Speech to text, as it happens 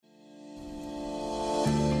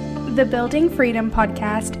The Building Freedom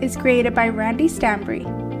podcast is created by Randy Stanbury,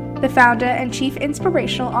 the founder and chief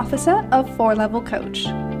inspirational officer of 4 Level Coach.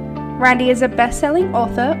 Randy is a best-selling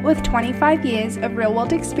author with 25 years of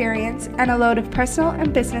real-world experience and a load of personal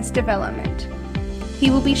and business development. He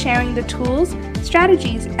will be sharing the tools,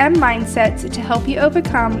 strategies, and mindsets to help you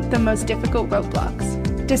overcome the most difficult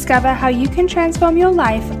roadblocks. Discover how you can transform your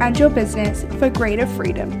life and your business for greater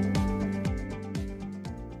freedom.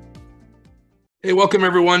 Hey, welcome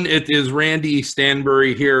everyone. It is Randy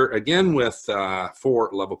Stanbury here again with 4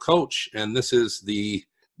 Level Coach, and this is the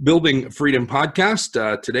Building Freedom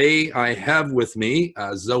podcast. Today I have with me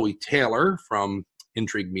Zoe Taylor from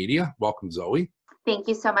Intrigue Media. Welcome, Zoe. Thank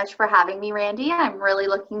you so much for having me, Randy. I'm really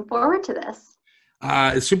looking forward to this.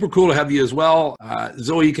 It's super cool to have you as well.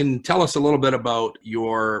 Zoe, you can tell us a little bit about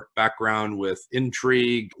your background with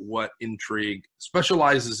Intrigue, what Intrigue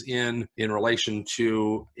specializes in relation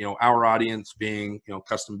to, our audience being,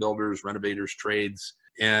 custom builders, renovators, trades,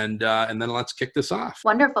 and then let's kick this off.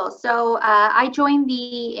 Wonderful. So I joined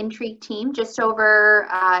the Intrigue team just over,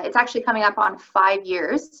 it's actually coming up on 5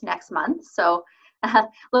 years next month. So a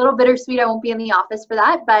little bittersweet. I won't be in the office for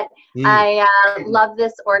that, but I love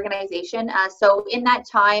this organization. So in that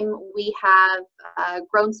time, we have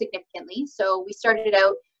grown significantly. So we started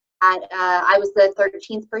out at, I was the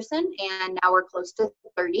 13th person, and now we're close to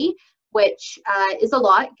 30, which is a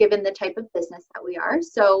lot given the type of business that we are.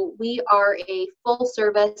 So we are a full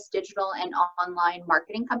service digital and online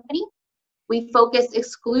marketing company. We focus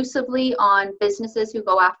exclusively on businesses who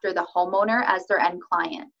go after the homeowner as their end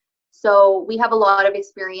client. So we have a lot of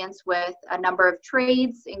experience with a number of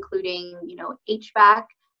trades, including, HVAC,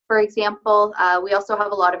 for example. We also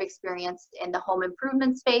have a lot of experience in the home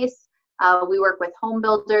improvement space. We work with home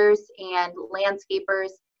builders and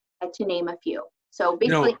landscapers, to name a few. So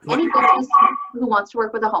basically, any business who wants to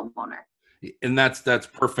work with a homeowner. And that's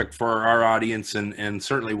perfect for our audience, and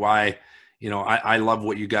certainly why, I love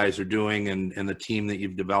what you guys are doing and the team that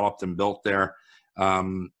you've developed and built there.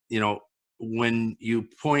 When you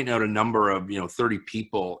point out a number of 30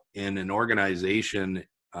 people in an organization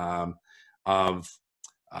of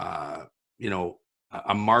a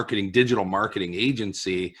digital marketing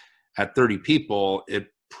agency at 30 people, it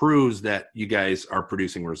proves that you guys are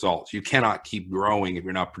producing results. You cannot keep growing if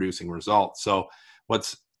you're not producing results. So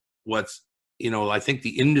what's I think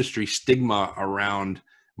the industry stigma around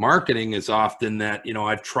marketing is often that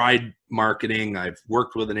I've tried marketing, I've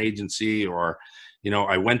worked with an agency, or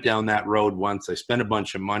I went down that road once, I spent a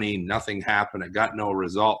bunch of money, nothing happened, I got no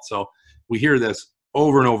results. So we hear this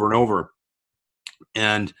over and over and over.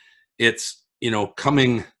 And it's,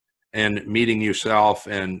 coming and meeting yourself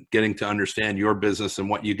and getting to understand your business and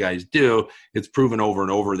what you guys do, it's proven over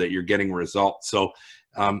and over that you're getting results. So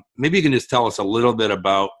maybe you can just tell us a little bit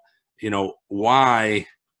about, why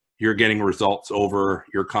you're getting results over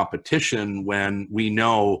your competition when we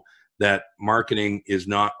know that marketing is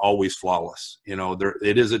not always flawless.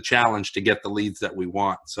 It is a challenge to get the leads that we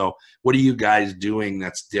want. So what are you guys doing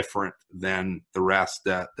that's different than the rest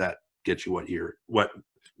that gets you what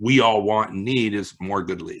we all want and need is more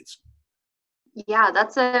good leads? Yeah,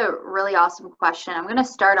 that's a really awesome question. I'm going to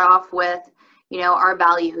start off with, our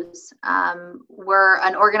values. We're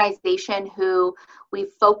an organization who we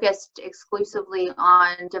focused exclusively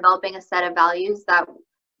on developing a set of values that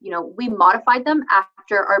we modified them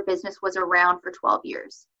after our business was around for 12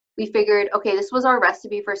 years. We figured, okay, this was our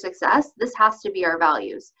recipe for success. This has to be our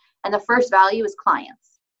values. And the first value is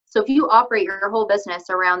clients. So if you operate your whole business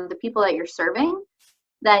around the people that you're serving,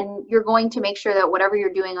 then you're going to make sure that whatever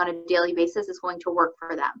you're doing on a daily basis is going to work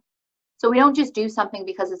for them. So we don't just do something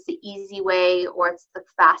because it's the easy way or it's the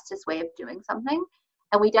fastest way of doing something.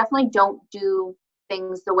 And we definitely don't do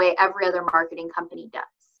things the way every other marketing company does.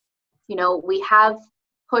 We have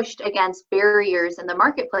pushed against barriers in the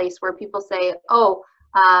marketplace where people say,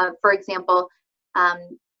 for example,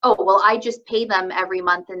 I just pay them every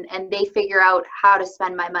month and they figure out how to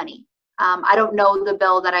spend my money. I don't know the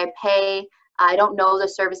bill that I pay. I don't know the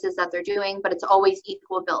services that they're doing, but it's always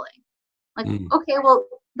equal billing. Okay, well,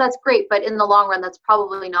 that's great, but in the long run, that's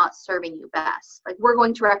probably not serving you best. We're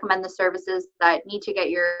going to recommend the services that need to get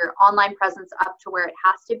your online presence up to where it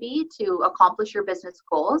has to be to accomplish your business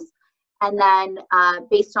goals. And then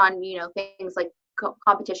based on, things like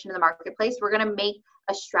competition in the marketplace, we're going to make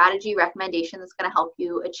a strategy recommendation that's going to help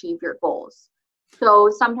you achieve your goals. So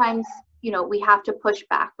sometimes, we have to push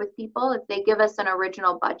back with people. If they give us an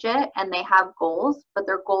original budget and they have goals, but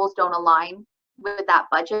their goals don't align with that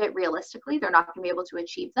budget realistically, they're not going to be able to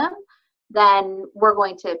achieve them, then we're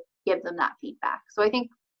going to give them that feedback. So I think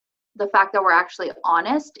the fact that we're actually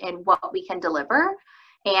honest in what we can deliver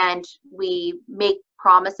and we make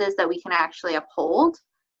promises that we can actually uphold,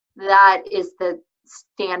 that is the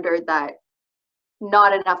standard that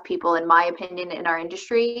not enough people, in my opinion, in our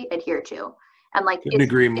industry adhere to. And like, couldn't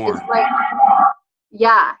agree more. It's like,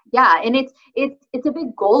 yeah. And it's a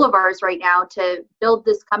big goal of ours right now to build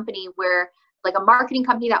this company where, like, a marketing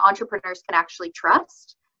company that entrepreneurs can actually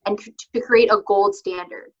trust, and to create a gold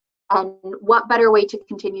standard. And what better way to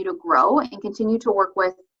continue to grow and continue to work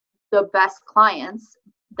with the best clients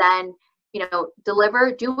than,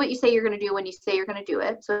 do what you say you're going to do when you say you're going to do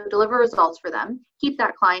it. So deliver results for them, keep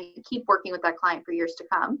that client, keep working with that client for years to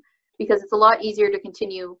come, because it's a lot easier to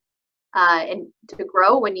continue and to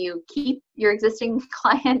grow when you keep your existing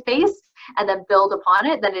client base and then build upon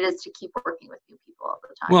it than it is to keep working with new people all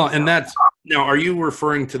the time. Well, and that's, now, are you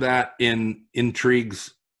referring to that in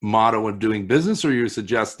Intrigue's motto of doing business, or you're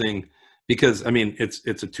suggesting, because I mean, it's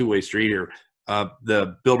a two-way street here.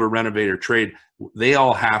 The builder, renovator, trade, they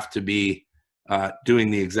all have to be doing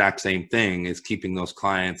the exact same thing, as keeping those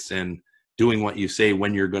clients and doing what you say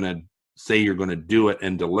when you're going to say you're going to do it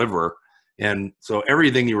and deliver. And so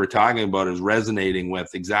everything you were talking about is resonating with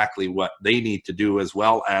exactly what they need to do, as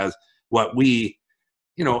well as what we,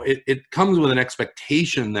 it comes with an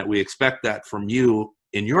expectation that we expect that from you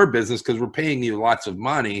in your business, because we're paying you lots of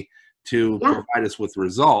money to provide us with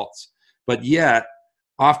results. But yet,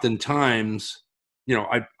 oftentimes,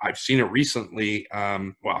 I've seen it recently.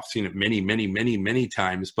 I've seen it many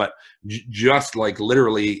times, but just like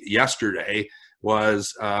literally yesterday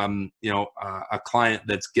was, a client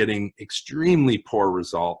that's getting extremely poor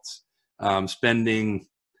results, spending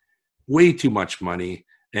way too much money.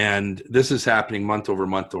 And this is happening month over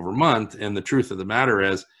month over month. And the truth of the matter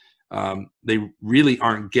is, they really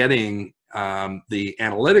aren't getting the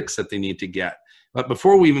analytics that they need to get. But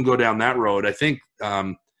before we even go down that road, I think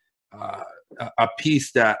a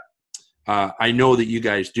piece that I know that you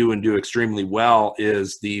guys do and do extremely well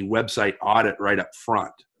is the website audit right up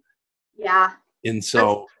front. Yeah. And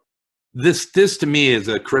so this to me is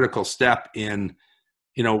a critical step in,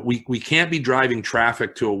 we can't be driving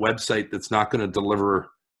traffic to a website that's not going to deliver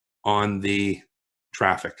on the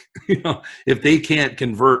traffic. If they can't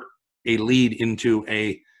convert a lead into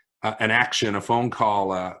an action, a phone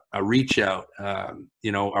call, a reach out,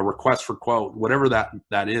 a request for quote, whatever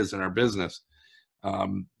that is in our business,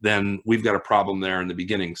 then we've got a problem there in the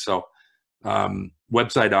beginning. So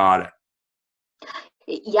website audit.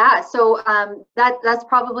 Yeah. So that's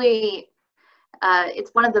probably,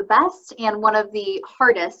 it's one of the best and one of the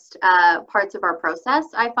hardest parts of our process,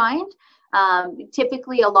 I find.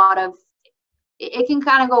 Typically it can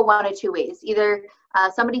kind of go one of two ways. Either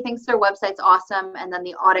somebody thinks their website's awesome, and then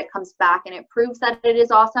the audit comes back and it proves that it is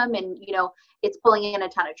awesome, and it's pulling in a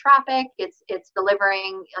ton of traffic, it's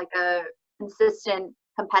delivering like a consistent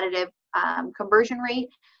competitive conversion rate,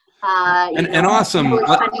 and awesome, we're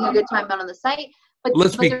spending a good time on the site. But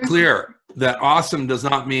let's be clear that awesome does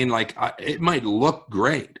not mean like it might look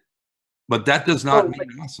great, but that does not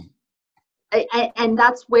mean awesome. And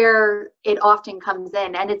that's where it often comes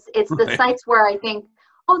in, and it's the sites where I think,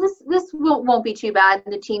 this won't be too bad,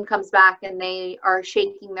 and the team comes back and they are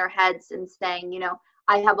shaking their heads and saying,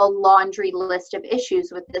 I have a laundry list of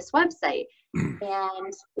issues with this website.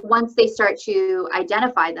 And once they start to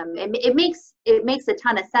identify them, it makes a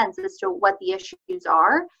ton of sense as to what the issues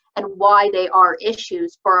are and why they are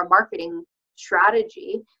issues for a marketing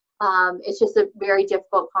strategy. It's just a very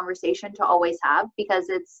difficult conversation to always have, because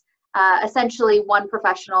it's essentially one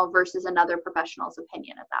professional versus another professional's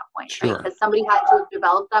opinion at that point, sure. Right? Because somebody had to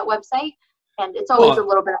develop that website, and it's always a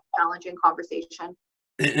little bit of a challenging conversation.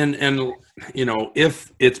 And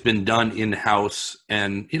if it's been done in-house,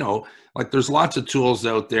 and like there's lots of tools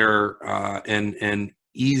out there, and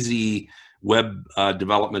easy web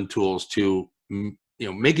development tools to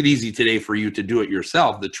make it easy today for you to do it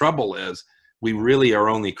yourself. The trouble is, we really are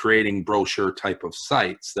only creating brochure type of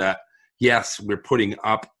sites that, yes, we're putting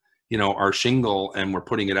up our shingle and we're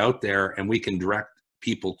putting it out there, and we can direct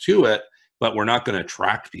people to it, but we're not going to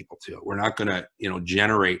attract people to it. We're not going to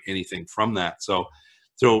generate anything from that. So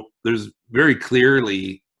there's very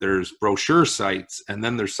clearly, there's brochure sites, and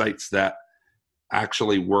then there's sites that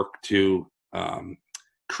actually work to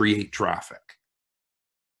create traffic.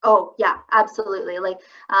 Oh yeah, absolutely. Like,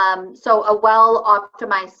 so a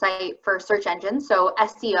well-optimized site for search engines. So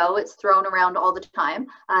SEO, it's thrown around all the time,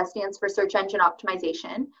 stands for search engine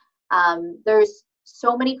optimization. There's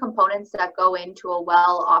so many components that go into a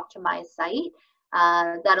well-optimized site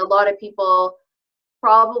that a lot of people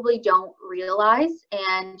probably don't realize.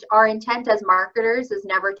 And our intent as marketers is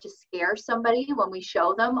never to scare somebody when we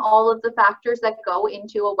show them all of the factors that go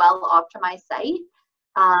into a well-optimized site.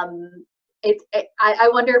 I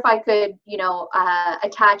wonder if I could,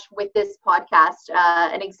 attach with this podcast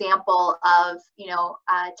an example of,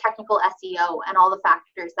 technical SEO and all the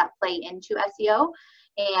factors that play into SEO,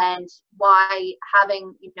 and why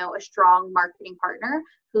having, a strong marketing partner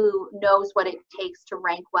who knows what it takes to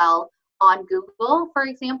rank well on Google, for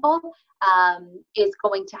example, is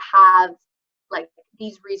going to have like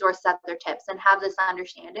these resources at their tips and have this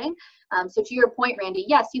understanding. So to your point, Randy,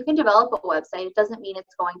 yes, you can develop a website. It doesn't mean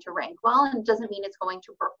it's going to rank well, and it doesn't mean it's going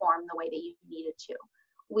to perform the way that you need it to.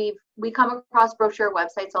 We come across brochure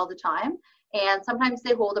websites all the time, and sometimes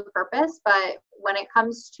they hold a purpose, but when it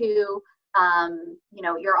comes to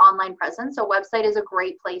your online presence, a website is a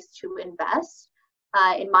great place to invest,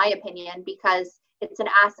 in my opinion, because it's an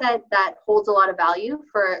asset that holds a lot of value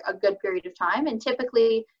for a good period of time. And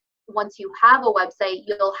typically, once you have a website,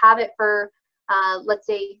 you'll have it for, let's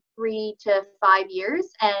say, 3 to 5 years,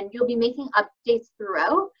 and you'll be making updates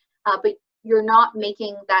throughout, but you're not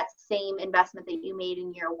making that same investment that you made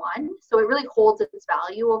in year one. So it really holds its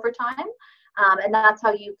value over time. And that's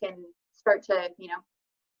how you can start to,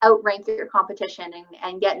 outrank your competition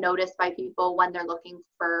and get noticed by people when they're looking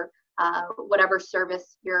for whatever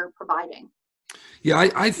service you're providing. Yeah,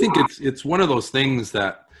 I think it's one of those things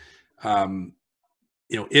that,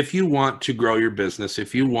 if you want to grow your business,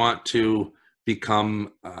 if you want to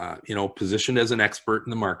become, positioned as an expert in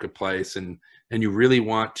the marketplace, and you really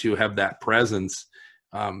want to have that presence,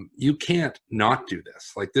 you can't not do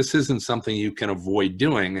this. Like, this isn't something you can avoid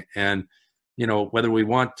doing. And, whether we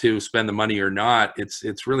want to spend the money or not,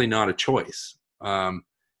 it's really not a choice. And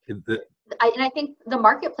I think the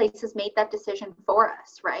marketplace has made that decision for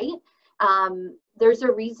us, right? There's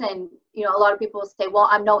a reason, a lot of people say, well,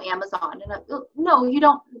 I'm no Amazon. And no, you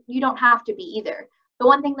don't have to be either. The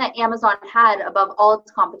one thing that Amazon had above all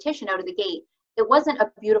its competition out of the gate, it wasn't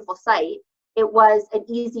a beautiful site. It was an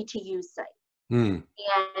easy to use site. And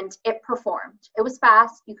it performed. It was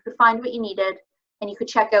fast. You could find what you needed, and you could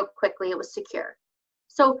check out quickly. It was secure.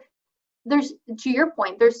 So to your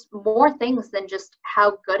point, there's more things than just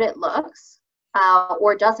how good it looks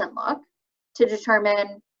or doesn't look to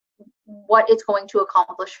determine what it's going to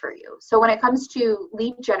accomplish for you. So when it comes to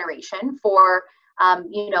lead generation for,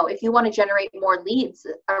 if you want to generate more leads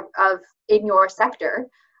in your sector,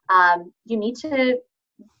 you need to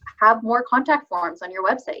have more contact forms on your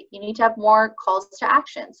website. You need to have more calls to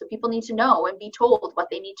action. So people need to know and be told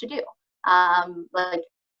what they need to do. Have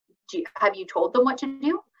you told them what to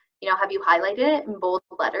do? Have you highlighted it in bold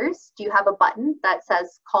letters? Do you have a button that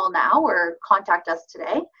says call now or contact us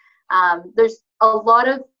today? There's a lot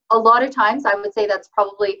of times, I would say that's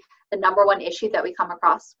probably the number one issue that we come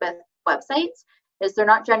across with websites is they're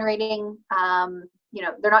not generating,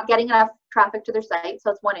 they're not getting enough traffic to their site.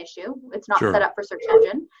 So that's one issue. It's not set up for search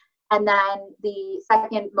engine. And then the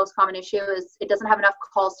second most common issue is it doesn't have enough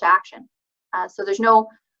calls to action. So there's no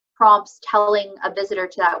prompts telling a visitor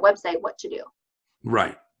to that website what to do.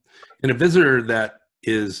 Right. And a visitor that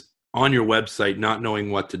is on your website not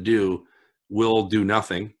knowing what to do will do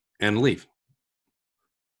nothing and leave.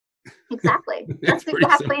 Exactly. That's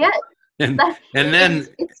exactly it. And then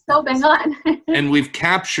it's so bang on. And we've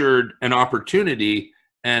captured an opportunity,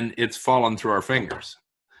 and it's fallen through our fingers.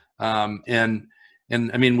 And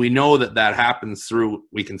I mean, we know that happens through,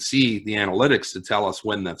 we can see the analytics to tell us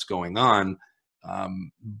when that's going on.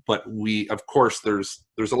 But of course, there's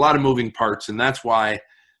a lot of moving parts, and that's why,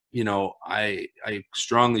 I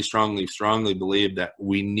strongly believe that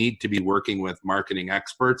we need to be working with marketing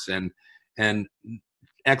experts and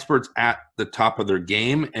experts at the top of their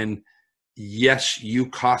game. And yes, you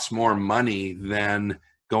cost more money than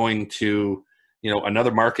going to,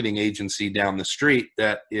 another marketing agency down the street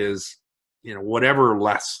that is, whatever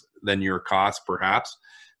less than your cost perhaps.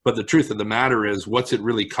 But the truth of the matter is, what's it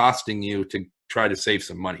really costing you to try to save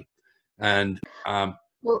some money? And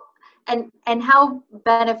and how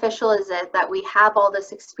beneficial is it that we have all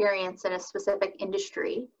this experience in a specific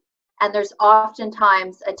industry? And there's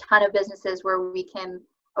oftentimes a ton of businesses where we can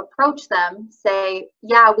approach them, say,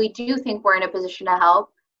 yeah, we do think we're in a position to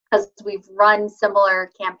help because we've run similar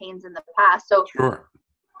campaigns in the past. So sure.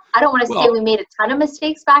 I don't want to say we made a ton of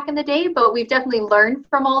mistakes back in the day, but we've definitely learned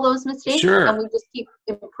from all those mistakes. Sure. And we just keep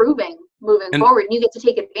improving, moving forward, and you get to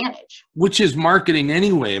take advantage. Which is marketing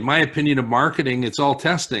anyway. In my opinion of marketing, it's all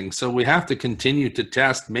testing. So we have to continue to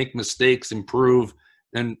test, make mistakes, improve,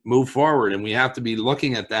 and move forward. And we have to be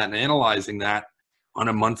looking at that and analyzing that on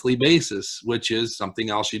a monthly basis, which is something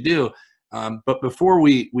else you do. But before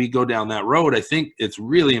we go down that road, I think it's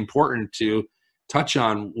really important to touch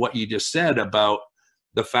on what you just said about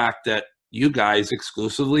the fact that you guys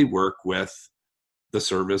exclusively work with the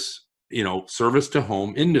service to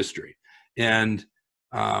home industry. And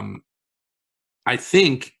I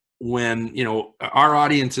think when, our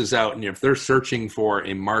audience is out and if they're searching for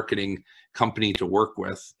a marketing company to work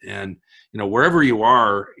with, and, wherever you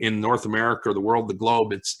are in North America or the world, the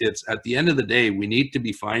globe, it's at the end of the day, we need to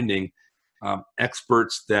be finding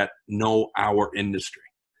experts that know our industry.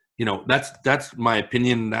 That's my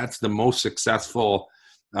opinion. That's the most successful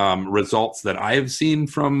results that I've seen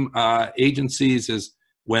from agencies, is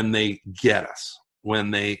when they get us,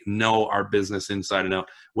 when they know our business inside and out,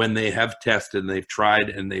 when they have tested and they've tried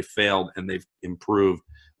and they've failed and they've improved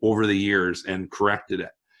over the years and corrected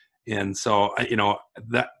it. And so,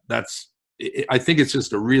 I think it's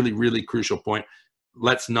just a really, really crucial point.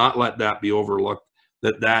 Let's not let that be overlooked.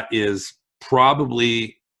 That is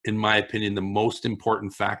probably, in my opinion, the most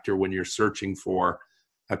important factor when you're searching for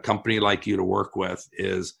a company like you to work with,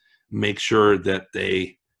 is make sure that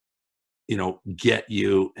they, get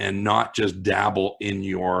you and not just dabble in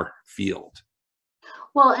your field.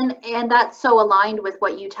 Well, and that's so aligned with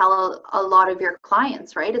what you tell a lot of your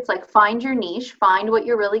clients, right? It's like, find your niche, find what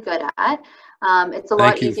you're really good at. It's a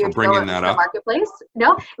lot easier to go into the marketplace.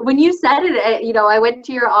 No, when you said it, I went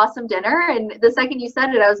to your awesome dinner, and the second you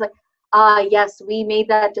said it, I was like, yes, we made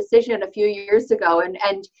that decision a few years ago, and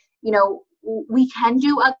we can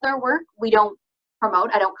do other work. We don't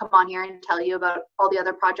promote. I don't come on here and tell you about all the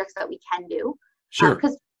other projects that we can do. Sure.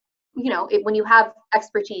 Because when you have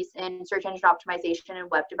expertise in search engine optimization and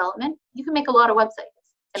web development, you can make a lot of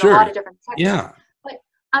websites in a lot of different sectors. Yeah. But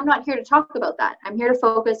I'm not here to talk about that. I'm here to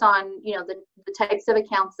focus on, the types of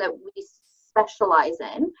accounts that we specialize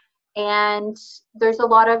in. And there's a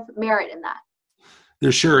lot of merit in that.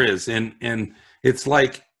 There sure is. And it's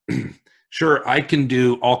like, sure, I can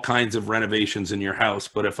do all kinds of renovations in your house,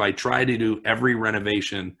 but if I try to do every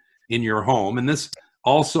renovation in your home, and this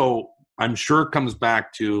also, I'm sure, comes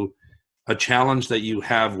back to a challenge that you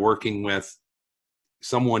have working with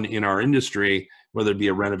someone in our industry, whether it be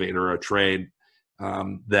a renovator or a trade,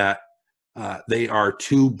 that they are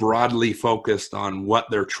too broadly focused on what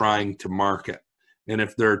they're trying to market. And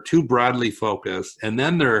if they're too broadly focused, and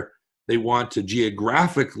then they want to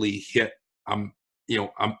geographically hit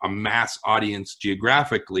a mass audience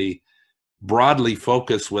geographically, broadly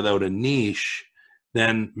focused without a niche,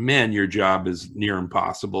 then, man, your job is near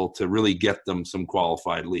impossible to really get them some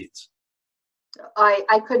qualified leads.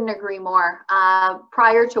 I couldn't agree more.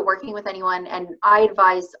 Prior to working with anyone, and I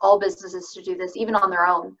advise all businesses to do this, even on their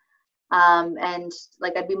own. And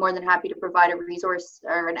I'd be more than happy to provide a resource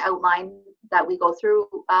or an outline that we go through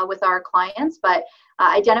with our clients, but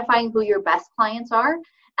identifying who your best clients are,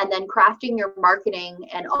 and then crafting your marketing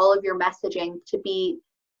and all of your messaging to be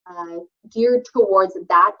geared towards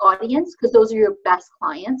that audience, because those are your best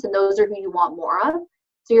clients and those are who you want more of.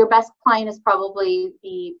 So your best client is probably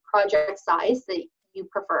the project size that you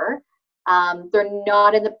prefer. They're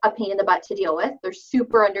not a pain in the butt to deal with. They're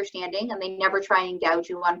super understanding, and they never try and gouge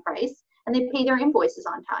you on price, and they pay their invoices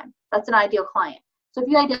on time. That's an ideal client. So if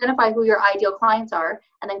you identify who your ideal clients are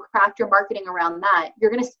and then craft your marketing around that,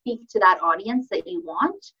 you're going to speak to that audience that you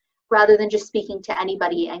want, rather than just speaking to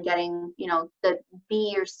anybody and getting, the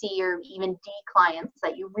B or C or even D clients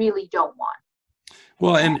that you really don't want.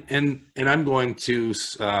 Well, and I'm going to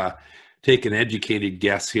take an educated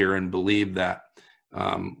guess here and believe that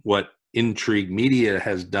what Intrigue Media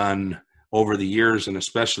has done over the years, and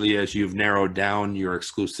especially as you've narrowed down your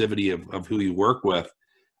exclusivity of who you work with,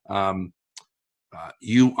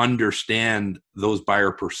 you understand those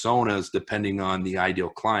buyer personas depending on the ideal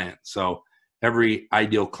client. So every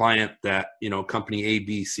ideal client that, company A,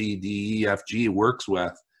 B, C, D, E, F, G works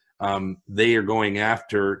with, they are going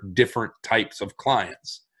after different types of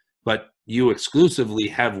clients. But you exclusively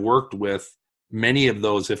have worked with many of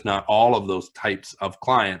those, if not all of those types of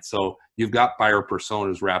clients. So you've got buyer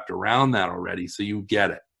personas wrapped around that already, so you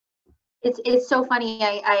get it. It's so funny.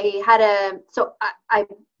 I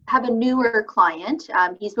have a newer client.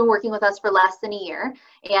 He's been working with us for less than a year,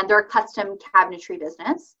 and they're a custom cabinetry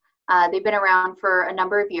business. They've been around for a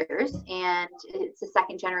number of years, and it's a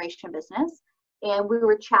second generation business. And we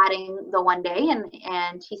were chatting the one day,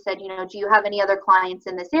 and he said, do you have any other clients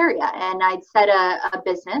in this area? And I'd said a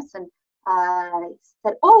business, and I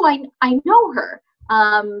said, oh, I know her.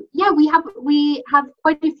 Yeah, we have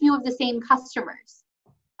quite a few of the same customers.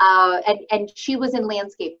 And she was in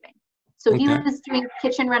landscaping. So he was doing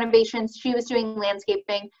kitchen renovations. She was doing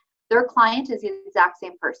landscaping. Their client is the exact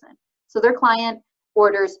same person. So their client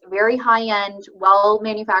orders very high-end,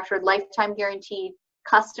 well-manufactured, lifetime guaranteed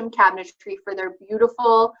custom cabinetry for their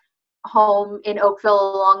beautiful home in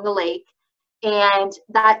Oakville along the lake. And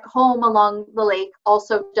that home along the lake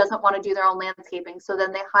also doesn't want to do their own landscaping. So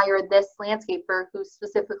then they hire this landscaper who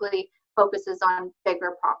specifically focuses on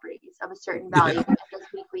bigger properties of a certain value and does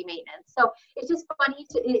weekly maintenance. So it's just funny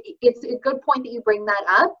it's a good point that you bring that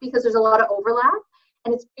up, because there's a lot of overlap,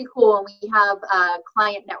 and it's pretty cool when we have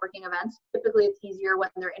client networking events. Typically it's easier when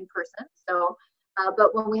they're in person. So,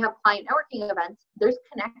 but when we have client networking events, there's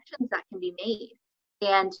connections that can be made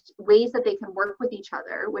and ways that they can work with each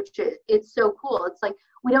other, which it's so cool. It's like,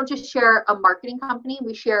 we don't just share a marketing company,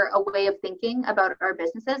 we share a way of thinking about our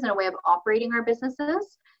businesses and a way of operating our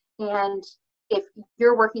businesses. And if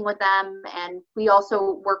you're working with them and we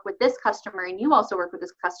also work with this customer and you also work with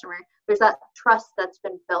this customer, there's that trust that's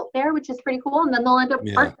been built there, which is pretty cool. And then they'll end up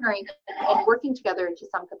partnering and working together into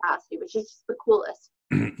some capacity, which is just the coolest.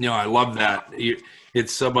 I love that.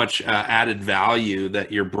 It's so much added value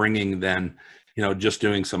that you're bringing then, just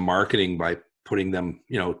doing some marketing by putting them,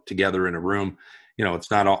 together in a room.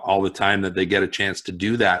 It's not all the time that they get a chance to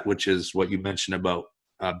do that, which is what you mentioned about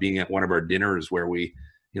being at one of our dinners where we,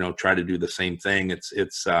 try to do the same thing.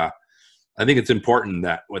 I think it's important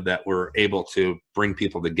that we're able to bring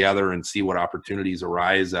people together and see what opportunities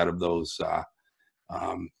arise out of those,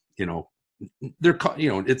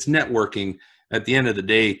 it's networking. At the end of the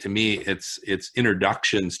day, to me, it's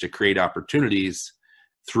introductions to create opportunities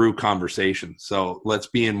through conversation. So let's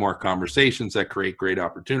be in more conversations that create great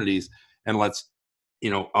opportunities, and let's,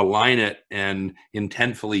 align it and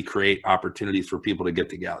intentfully create opportunities for people to get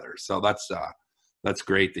together. So that's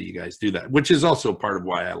great that you guys do that, which is also part of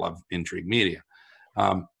why I love Intrigue Media.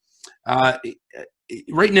 Right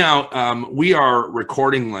now, we are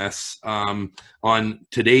recording this on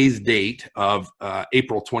today's date of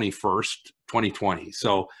April 21st, 2020.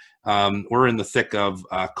 So we're in the thick of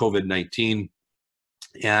COVID-19.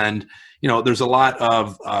 And, there's a lot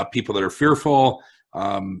of people that are fearful.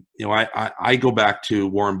 I go back to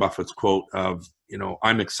Warren Buffett's quote of,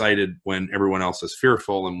 I'm excited when everyone else is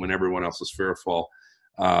fearful, and when everyone else is fearful,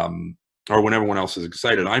 or when everyone else is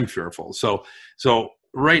excited, I'm fearful. So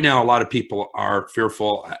right now, a lot of people are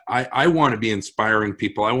fearful. I want to be inspiring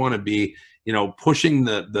people. I want to be, pushing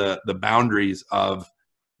the boundaries of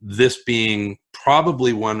this being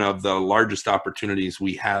probably one of the largest opportunities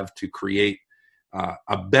we have to create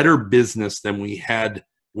a better business than we had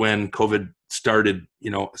when COVID started,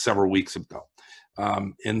 several weeks ago.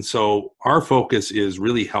 And so our focus is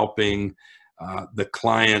really helping the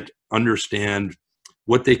client understand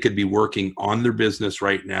what they could be working on their business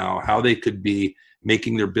right now, how they could be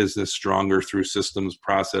making their business stronger through systems,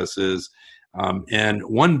 processes. And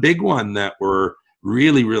one big one that we're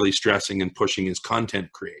really, really stressing and pushing is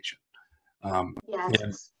content creation.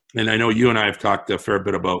 Yes. And I know you and I have talked a fair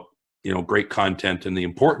bit about, great content and the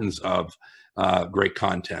importance of great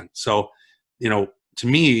content. So, to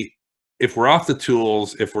me, if we're off the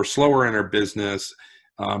tools, if we're slower in our business,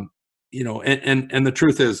 and the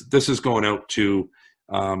truth is, this is going out to,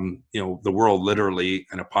 the world literally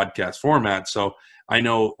in a podcast format. So I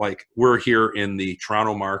know, like, we're here in the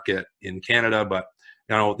Toronto market in Canada, but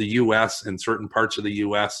the US and certain parts of the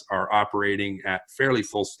US are operating at fairly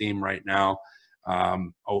full steam right now.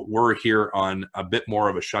 We're here on a bit more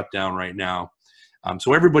of a shutdown right now.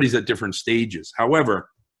 So everybody's at different stages. However,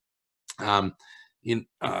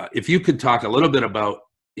 if you could talk a little bit about,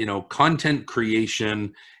 content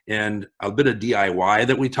creation and a bit of DIY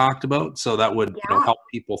that we talked about, so that would help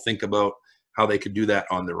people think about how they could do that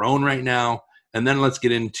on their own right now. And then let's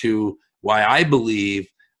get into why I believe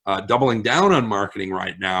doubling down on marketing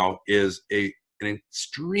right now is an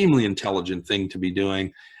extremely intelligent thing to be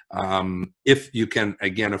doing. If you can,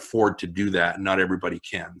 again, afford to do that, and not everybody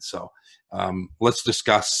can. So let's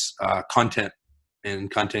discuss content and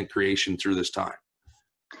content creation through this time.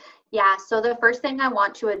 Yeah, so the first thing I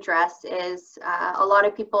want to address is a lot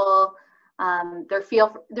of people,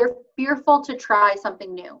 they're fearful to try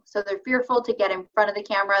something new. So they're fearful to get in front of the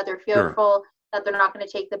camera. They're fearful that they're not going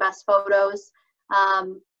to take the best photos.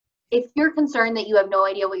 If you're concerned that you have no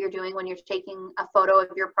idea what you're doing when you're taking a photo of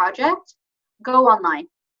your project, go online.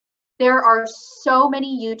 There are so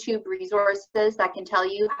many YouTube resources that can tell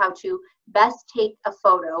you how to best take a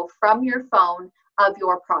photo from your phone of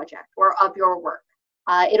your project or of your work.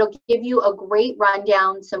 It'll give you a great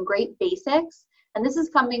rundown, some great basics. And this is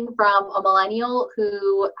coming from a millennial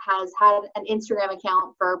who has had an Instagram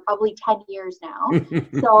account for probably 10 years now.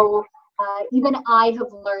 So even I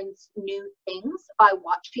have learned new things by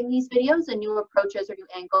watching these videos and new approaches or new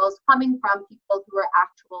angles coming from people who are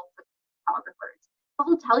actual photographers.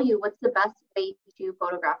 They'll tell you what's the best way to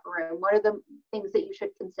photograph a room. What are the things that you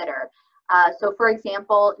should consider? So for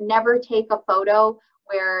example, never take a photo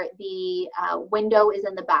where the window is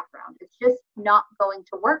in the background. It's just not going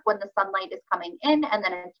to work when the sunlight is coming in and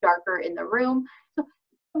then it's darker in the room. So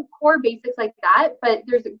some core basics like that, but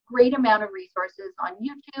there's a great amount of resources on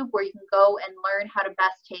YouTube where you can go and learn how to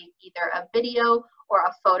best take either a video or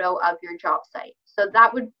a photo of your job site. So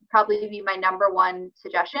that would probably be my number one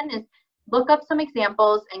suggestion, is look up some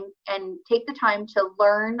examples and take the time to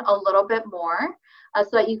learn a little bit more so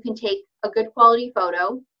that you can take a good quality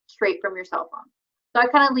photo straight from your cell phone. So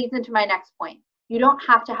that kind of leads into my next point. You don't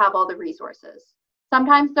have to have all the resources.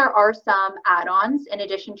 Sometimes there are some add-ons in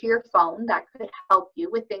addition to your phone that could help you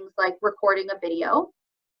with things like recording a video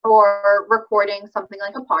or recording something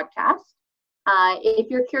like a podcast. If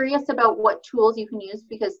you're curious about what tools you can use,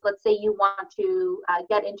 because let's say you want to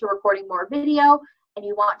get into recording more video and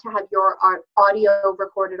you want to have your audio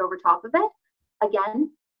recorded over top of it, again,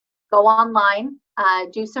 go online,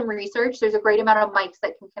 do some research. There's a great amount of mics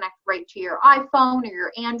that can connect right to your iPhone or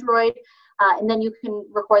your Android. And then you can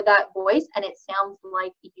record that voice and it sounds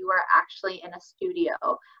like you are actually in a studio.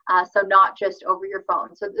 So not just over your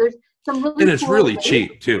phone. So there's some really And it's cool really ways.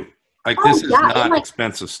 cheap too. Like this is not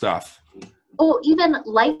expensive stuff. Oh, even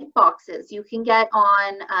light boxes you can get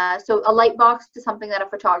on. So a light box is something that a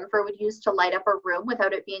photographer would use to light up a room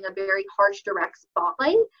without it being a very harsh, direct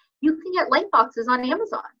spotlight. You can get light boxes on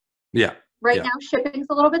Amazon. Yeah. Right now, shipping's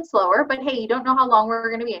a little bit slower, but hey, you don't know how long we're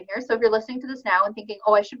going to be in here. So if you're listening to this now and thinking,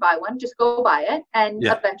 oh, I should buy one, just go buy it, and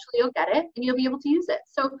eventually you'll get it and you'll be able to use it.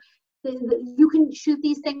 So you can shoot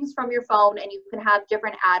these things from your phone and you can have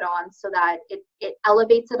different add-ons so that it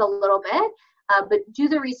elevates it a little bit, but do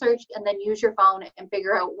the research and then use your phone and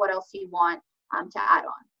figure out what else you want to add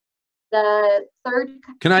on. The third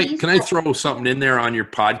Can I throw something in there on your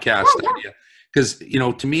podcast idea? Because, you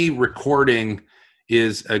know, to me, recording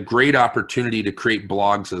is a great opportunity to create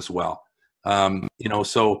blogs as well. You know,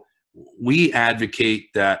 so we advocate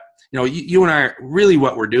that, you know, you and I are really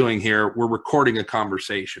what we're doing here. We're recording a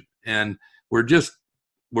conversation and we're just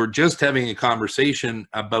having a conversation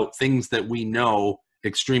about things that we know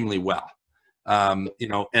extremely well, you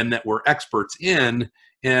know, and that we're experts in.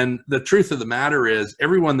 And the truth of the matter is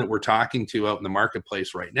everyone that we're talking to out in the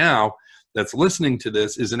marketplace right now that's listening to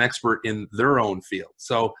this is an expert in their own field.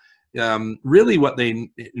 So really what they,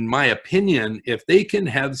 in my opinion, if they can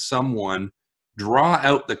have someone draw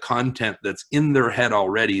out the content that's in their head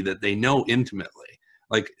already that they know intimately,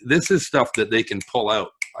 like this is stuff that they can pull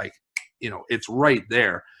out, like, you know, it's right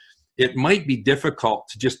there. It might be difficult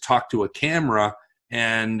to just talk to a camera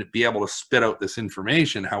and be able to spit out this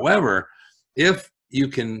information. However, if you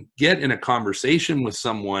can get in a conversation with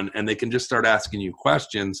someone and they can just start asking you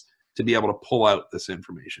questions to be able to pull out this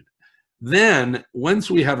information. Then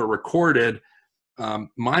once we have it recorded,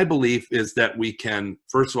 my belief is that we can,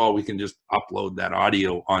 first of all, we can just upload that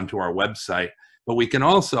audio onto our website, but we can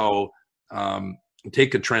also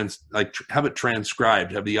take have it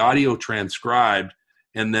transcribed, have the audio transcribed,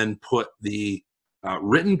 and then put the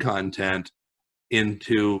written content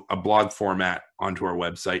into a blog format onto our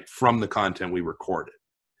website from the content we recorded.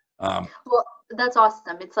 Well, that's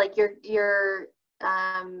awesome. It's like you're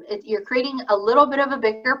creating a little bit of a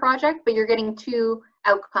bigger project, but you're getting two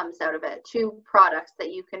outcomes out of it, two products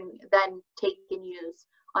that you can then take and use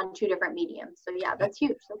on two different mediums. So yeah, that's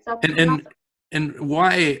huge. That's awesome. And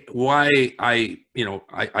why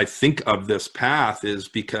I think of this path is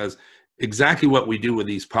because exactly what we do with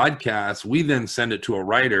these podcasts, we then send it to a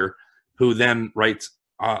writer who then writes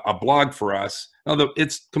a blog for us. Although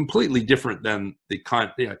it's completely different than the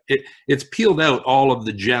content. It's peeled out all of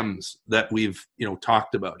the gems that we've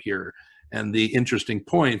talked about here and the interesting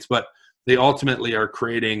points, but they ultimately are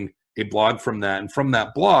creating a blog from that. And from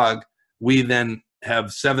that blog, we then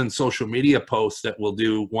have 7 social media posts that we'll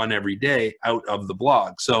do one every day out of the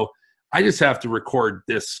blog. So I just have to record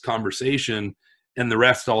this conversation and the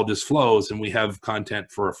rest all just flows and we have content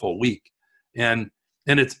for a full week. And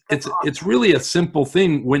it's really a simple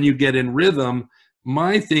thing when you get in rhythm.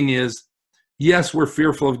 My thing is, yes, we're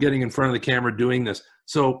fearful of getting in front of the camera doing this.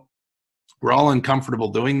 So we're all uncomfortable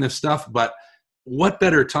doing this stuff, but what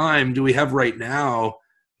better time do we have right now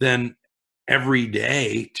than every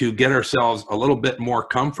day to get ourselves a little bit more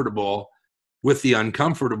comfortable with the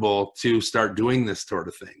uncomfortable to start doing this sort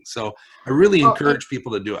of thing. So I really encourage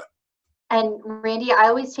people to do it. And Randy, I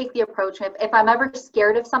always take the approach, if I'm ever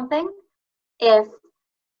scared of something, if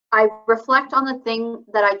I reflect on the thing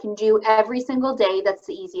that I can do every single day that's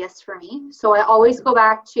the easiest for me. So I always go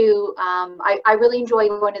back to, I really enjoy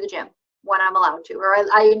going to the gym when I'm allowed to, or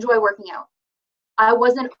I enjoy working out. I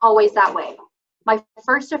wasn't always that way. My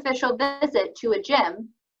first official visit to a gym,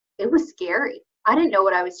 it was scary. I didn't know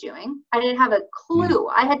what I was doing. I didn't have a clue.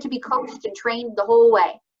 I had to be coached and trained the whole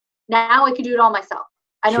way. Now I can do it all myself.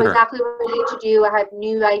 I know exactly what I need to do. I have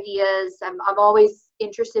new ideas. I'm always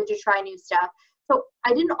interested to try new stuff. So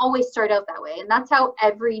I didn't always start out that way. And that's how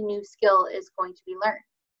every new skill is going to be learned.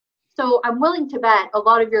 So I'm willing to bet a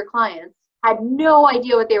lot of your clients had no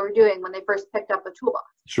idea what they were doing when they first picked up a toolbox.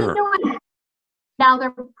 Sure. No idea. Now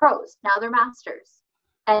they're pros. Now they're masters.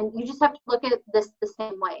 And you just have to look at this the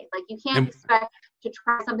same way. Like, you can't expect to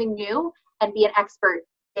try something new and be an expert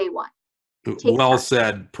day one. Well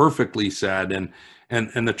said, perfectly said.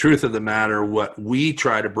 And the truth of the matter, what we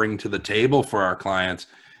try to bring to the table for our clients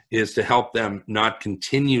is to help them not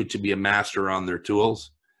continue to be a master on their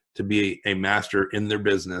tools, to be a master in their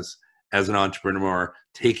business as an entrepreneur,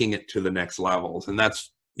 taking it to the next levels. And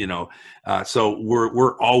that's, so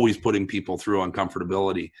we're always putting people through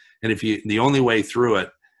uncomfortability. And the only way through it,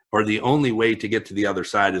 or the only way to get to the other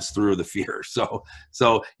side, is through the fear. So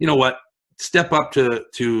you know what? Step up to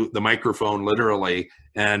the microphone literally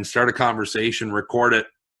and start a conversation, record it,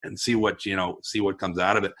 and see what comes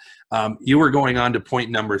out of it. You were going on to point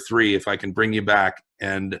number 3, if I can bring you back,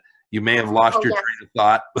 and you may have lost your train of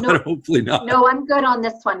thought, but hopefully not. No, I'm good on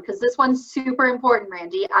this one, because this one's super important,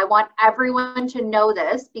 Randy. I want everyone to know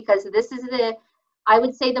this, because this is I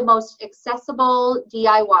would say the most accessible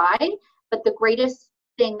DIY, but the greatest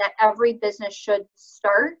thing that every business should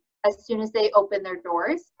start as soon as they open their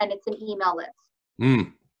doors, and it's an email list.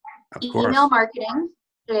 Of course. Email marketing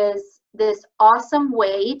is this awesome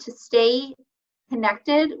way to stay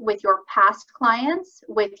connected with your past clients,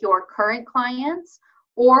 with your current clients,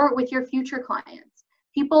 or with your future clients.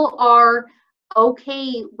 People are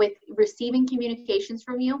okay with receiving communications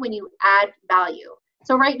from you when you add value.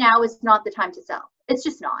 So right now is not the time to sell. It's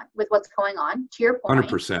just not, with what's going on, to your point,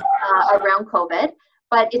 100%. Around COVID.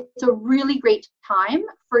 But it's a really great time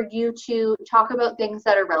for you to talk about things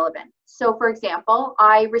that are relevant. So for example,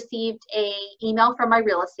 I received an email from my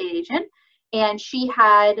real estate agent, and she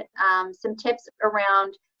had some tips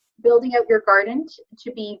around building out your garden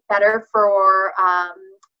to be better for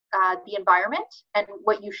the environment, and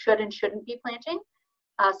what you should and shouldn't be planting.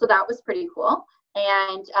 So that was pretty cool.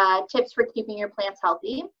 And tips for keeping your plants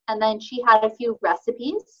healthy. And then she had a few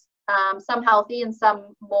recipes, some healthy and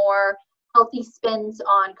some more healthy spins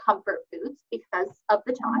on comfort foods because of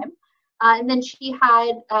the time. And then she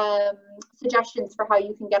had suggestions for how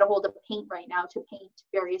you can get a hold of paint right now to paint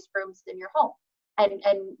various rooms in your home, and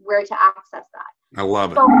where to access that. I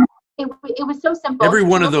love it. So it was so simple. Every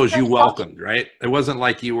one of those you welcomed, right? It wasn't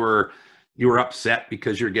like you were upset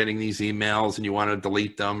because you're getting these emails and you want to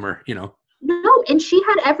delete them, or No, and she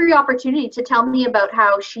had every opportunity to tell me about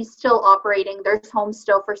how she's still operating. There's homes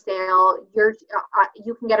still for sale.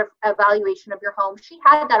 You can get an evaluation of your home. She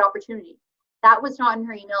had that opportunity. That was not in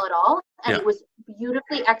her email at all. And It was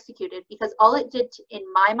beautifully executed, because all it did in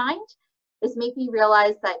my mind is make me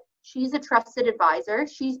realize that she's a trusted advisor.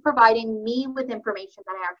 She's providing me with information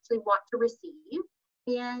that I actually want to receive.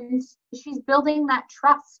 And she's building that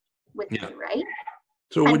trust with me, right?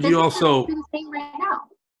 So would you also do the same right now?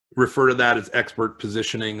 Refer to that as expert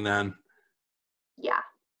positioning then?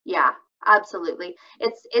 Yeah, absolutely.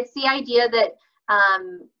 It's the idea that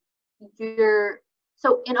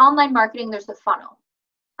so in online marketing, there's a funnel.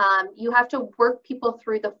 You have to work people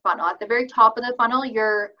through the funnel. At the very top of the funnel,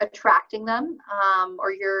 you're attracting them,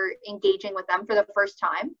 or you're engaging with them for the first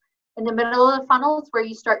time. In the middle of the funnel is where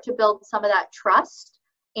you start to build some of that trust,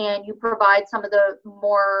 and you provide some of the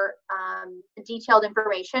more detailed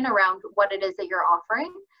information around what it is that you're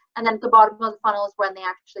offering. And then at the bottom of the funnel is when they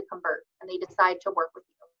actually convert and they decide to work with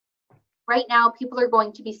you. Right now, people are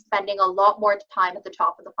going to be spending a lot more time at the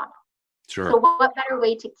top of the funnel. Sure. So what better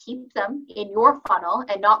way to keep them in your funnel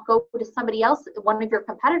and not go to somebody else, one of your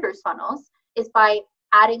competitors' funnels, is by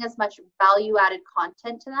adding as much value-added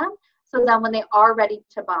content to them. So then when they are ready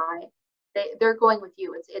to buy, they're going with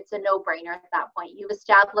you. It's a no-brainer at that point. You've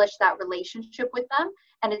established that relationship with them,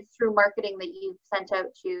 and it's through marketing that you've sent out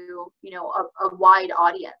to a wide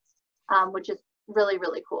audience, which is really,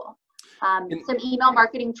 really cool. Some email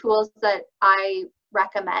marketing tools that I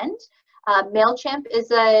recommend. MailChimp is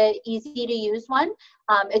a easy to use one.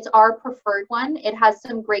 It's our preferred one. It has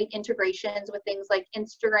some great integrations with things like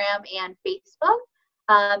Instagram and Facebook.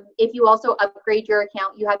 If you also upgrade your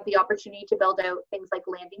account, you have the opportunity to build out things like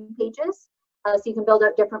landing pages. So you can build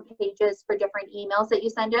out different pages for different emails that you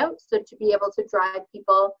send out. So to be able to drive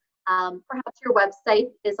people, perhaps your website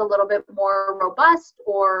is a little bit more robust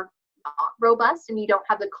or not robust, and you don't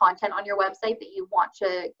have the content on your website that you want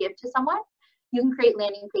to give to someone, you can create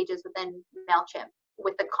landing pages within MailChimp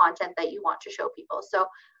with the content that you want to show people. So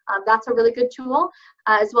that's a really good tool,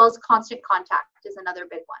 as well as Constant Contact is another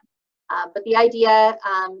big one. But the idea,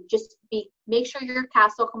 make sure you're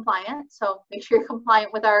CASL compliant. So make sure you're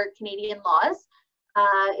compliant with our Canadian laws.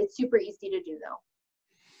 It's super easy to do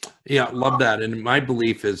though. Yeah, love that. And my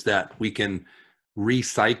belief is that we can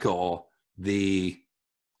recycle the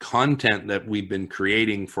content that we've been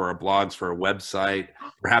creating for our blogs, for our website,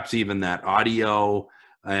 perhaps even that audio,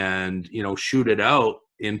 and shoot it out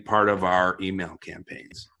in part of our email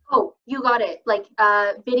campaigns. Oh, you got it. Like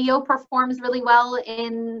video performs really well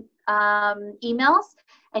in emails,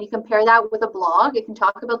 and you compare that with a blog. It can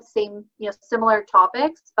talk about the same, similar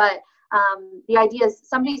topics, but the idea is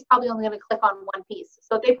somebody's probably only going to click on one piece.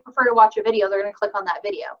 So if they prefer to watch a video, they're going to click on that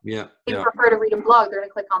video. Yeah. If they prefer to read a blog, they're going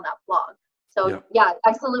to click on that blog. So yeah,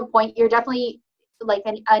 excellent point. You're definitely like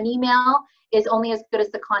an email is only as good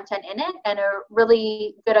as the content in it, and a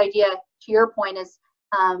really good idea to your point is,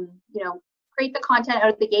 create the content out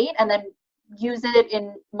of the gate and then use it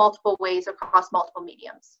in multiple ways across multiple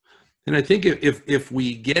mediums. And I think if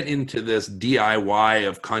we get into this DIY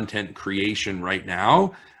of content creation right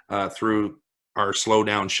now, through our slow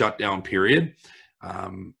down, shutdown period,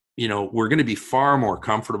 we're going to be far more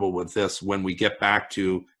comfortable with this when we get back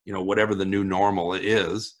to, whatever the new normal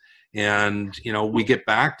is. And, we get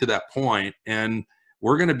back to that point, and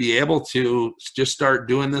we're going to be able to just start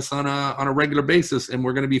doing this on a regular basis, and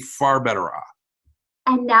we're going to be far better off.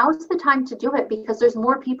 And now's the time to do it because there's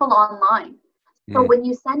more people online. So when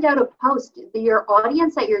you send out a post, your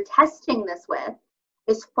audience that you're testing this with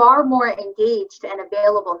is far more engaged and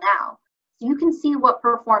available now. So you can see what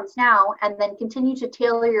performs now and then continue to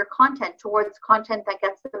tailor your content towards content that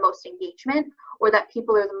gets the most engagement or that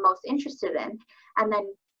people are the most interested in. And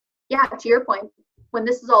then, yeah, to your point, when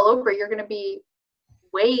this is all over, you're going to be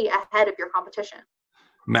way ahead of your competition.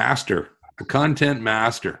 Master, a content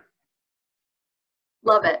master.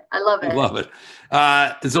 Love it. I love it. Love it.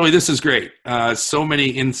 Zoe, this is great. So many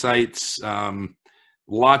insights,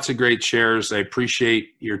 lots of great shares. I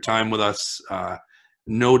appreciate your time with us.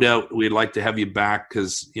 No doubt we'd like to have you back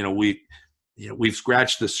because, we've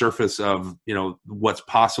scratched the surface of, what's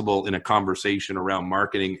possible in a conversation around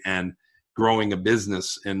marketing and growing a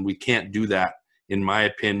business. And we can't do that, in my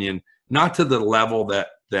opinion, not to the level that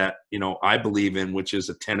I believe in, which is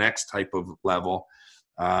a 10X type of level,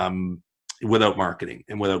 without marketing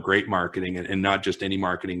and without great marketing, and not just any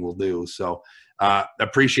marketing will do. So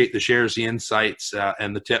appreciate the shares, the insights,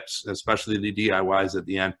 and the tips, especially the DIYs at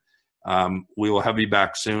the end. We will have you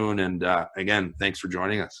back soon. And again, thanks for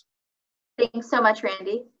joining us. Thanks so much,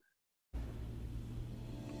 Randy.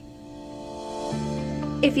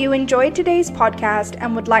 If you enjoyed today's podcast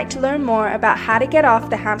and would like to learn more about how to get off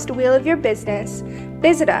the hamster wheel of your business,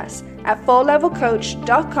 visit us at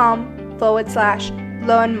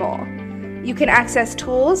 4levelcoach.com/learn more. You can access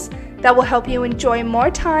tools that will help you enjoy more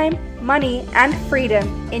time, money, and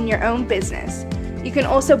freedom in your own business. You can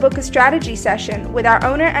also book a strategy session with our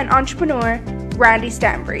owner and entrepreneur, Randy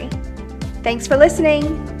Stanbury. Thanks for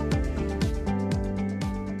listening.